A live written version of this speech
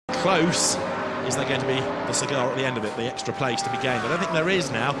close is there going to be the cigar at the end of it, the extra place to be gained? I don't think there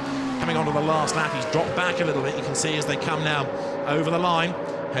is now. Coming onto the last lap, he's dropped back a little bit. You can see as they come now over the line,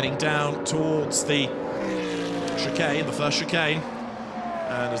 heading down towards the chicane, the first chicane.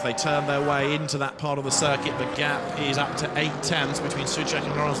 And as they turn their way into that part of the circuit, the gap is up to 8/10 between Souček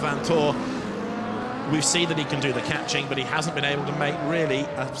and Laurens Vanthoor. We've seen that he can do the catching, but he hasn't been able to make really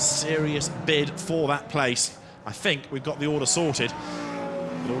a serious bid for that place. I think we've got the order sorted.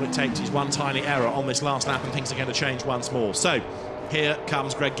 But all it takes is one tiny error on this last lap and things are going to change once more. So here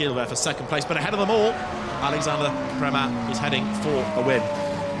comes Greg Gilbert for second place, but ahead of them all, Alexander Premat is heading for a win.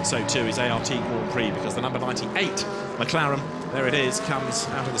 And so too is ART Grand Prix, because the number 98 McLaren, there it is, comes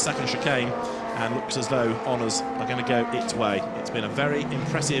out of the second chicane and looks as though honours are going to go its way. It's been a very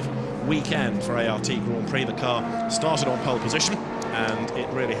impressive weekend for ART Grand Prix. The car started on pole position and it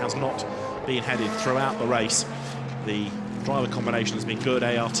really has not been headed throughout the race. The driver combination has been good.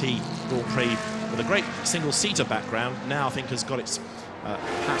 ART Grand Prix, with a great single-seater background, now I think has got its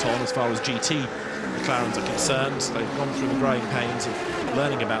hat on as far as GT McLarens are concerned. They've gone through the growing pains of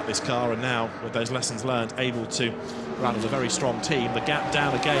learning about this car, and now, with those lessons learned, able to run as a very strong team. The gap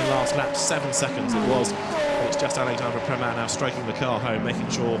down again last lap, 7 seconds it was. And it's just Alexander Premat now stroking the car home, making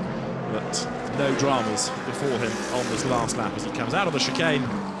sure that no dramas before him on this last lap as he comes out of the chicane.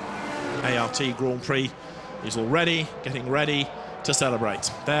 ART Grand Prix is already getting ready to celebrate.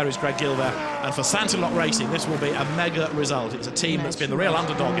 There is Greg Gilbert, and for Santilot Racing this will be a mega result. It's a team that's been the real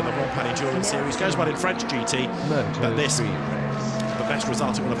underdog in the Blancpaine Endurance Series, goes well in French GT, but this, the best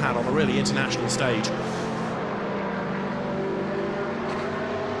result it will have had on a really international stage.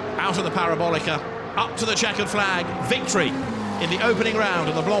 Out of the Parabolica, up to the checkered flag, victory in the opening round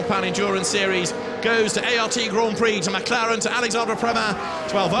of the Blancpaine Endurance Series goes to ART Grand Prix, to McLaren, to Alexandre Premat,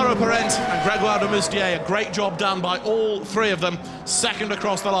 to Alvaro Parente and Grégoire de Moustier. A great job done by all three of them. Second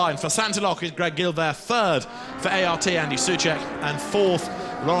across the line for Santilot is Greg Gilbert, third for ART Andy Souček, and fourth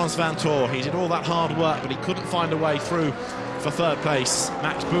Laurens Vanthoor. He did all that hard work, but he couldn't find a way through for third place.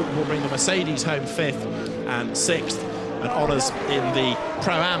 Max Buch will bring the Mercedes home fifth and sixth, and honours in the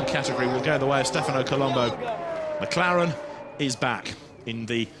Pro-Am category will go the way of Stefano Colombo. McLaren is back in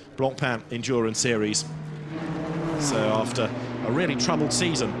the Blancpaine Endurance Series. So after a really troubled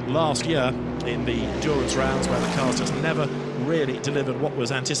season last year in the endurance rounds, where the cars just never really delivered what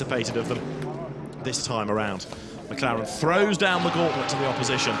was anticipated of them, this time around McLaren throws down the gauntlet to the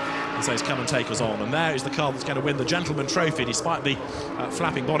opposition and says, come and take us on. And there is the car that's going to win the Gentleman Trophy, despite the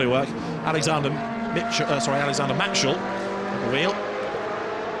flapping bodywork. Alexander Matschel at the wheel.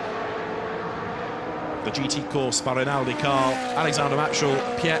 The GT course Rinaldi car, Alexander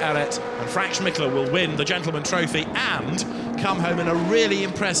Matschel, Pierre Eret and Frank Schmickler will win the Gentleman Trophy and come home in a really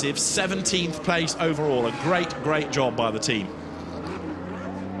impressive 17th place overall. A great job by the team.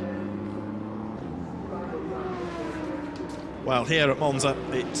 Well, here at Monza,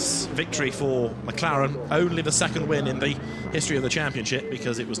 it's victory for McLaren. Only the second win in the history of the championship,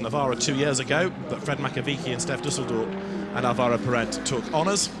 because it was Navarra 2 years ago that Fred Makovici and Stef Dusseldorp and Alvaro Parente took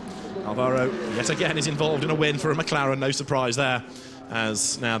honours. Alvaro, yet again, is involved in a win for a McLaren, no surprise there,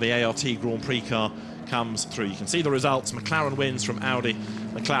 as now the ART Grand Prix car comes through. You can see the results. McLaren wins from Audi,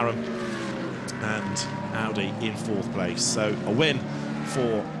 McLaren and Audi in fourth place. So a win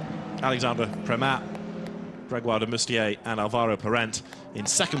for Alexander Premat, Grégoire de Moustier and Alvaro Parente. In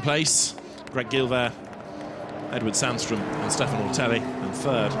second place, Greg Gilbert, Edward Sandstrom and Stefan Ortelli, and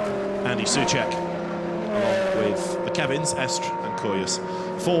third, Andy Souček, along with the Kevins, Estre and Coyus.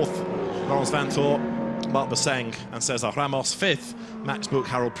 Fourth, Laurens Vanthoor, Marc Bosseng and Cesar Ramos. Fifth, Max Buch,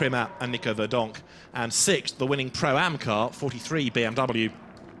 Harold Primat and Nico Verdonk. And sixth, the winning Pro-Am car, 43 BMW,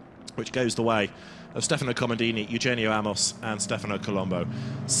 which goes the way of Stefano Comodini, Eugenio Amos and Stefano Colombo.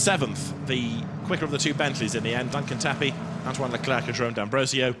 Seventh, the quicker of the two Bentleys in the end, Duncan Tappy, Antoine Leclerc and Jerome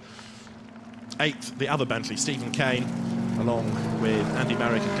D'Ambrosio. Eighth, the other Bentley, Stephen Kane, along with Andy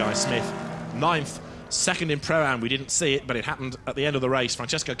Merrick and Guy Smith. Ninth, second in Pro-Am, we didn't see it, but it happened at the end of the race.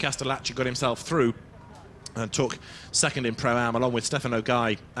 Francesco Castellacci got himself through and took second in Pro-Am, along with Stefano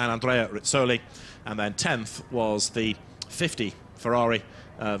Guy and Andrea Rizzoli. And then 10th was the 50 Ferrari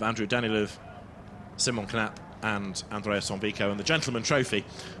of Andrew Danilov, Simon Knapp and Andrea Sonvico. And the Gentleman Trophy,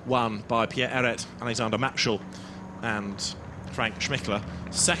 won by Pierre Eret, Alexander Matschel and Frank Schmickler.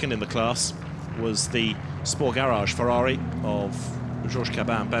 Second in the class was the Sport Garage Ferrari of Georges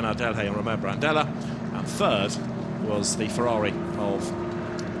Cabin, Bernard Delhay and Romain Brandella. And third was the Ferrari of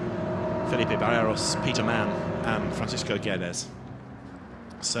Felipe Barreros, Peter Mann and Francisco Guedes.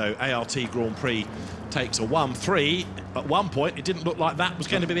 So ART Grand Prix takes a 1-3. At one point, it didn't look like that was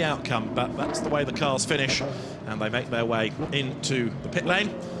going to be the outcome, but that's the way the cars finish, and they make their way into the pit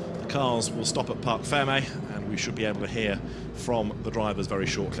lane. cars will stop at Parc Fermé, and we should be able to hear from the drivers very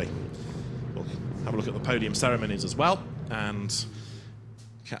shortly. We'll have a look at the podium ceremonies as well, and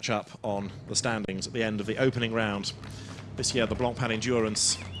catch up on the standings at the end of the opening round. This year, the Blancpaine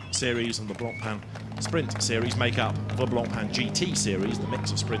Endurance Series and the Blancpaine Sprint Series make up the Blancpaine GT Series, the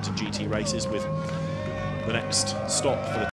mix of sprint and GT races, with the next stop for the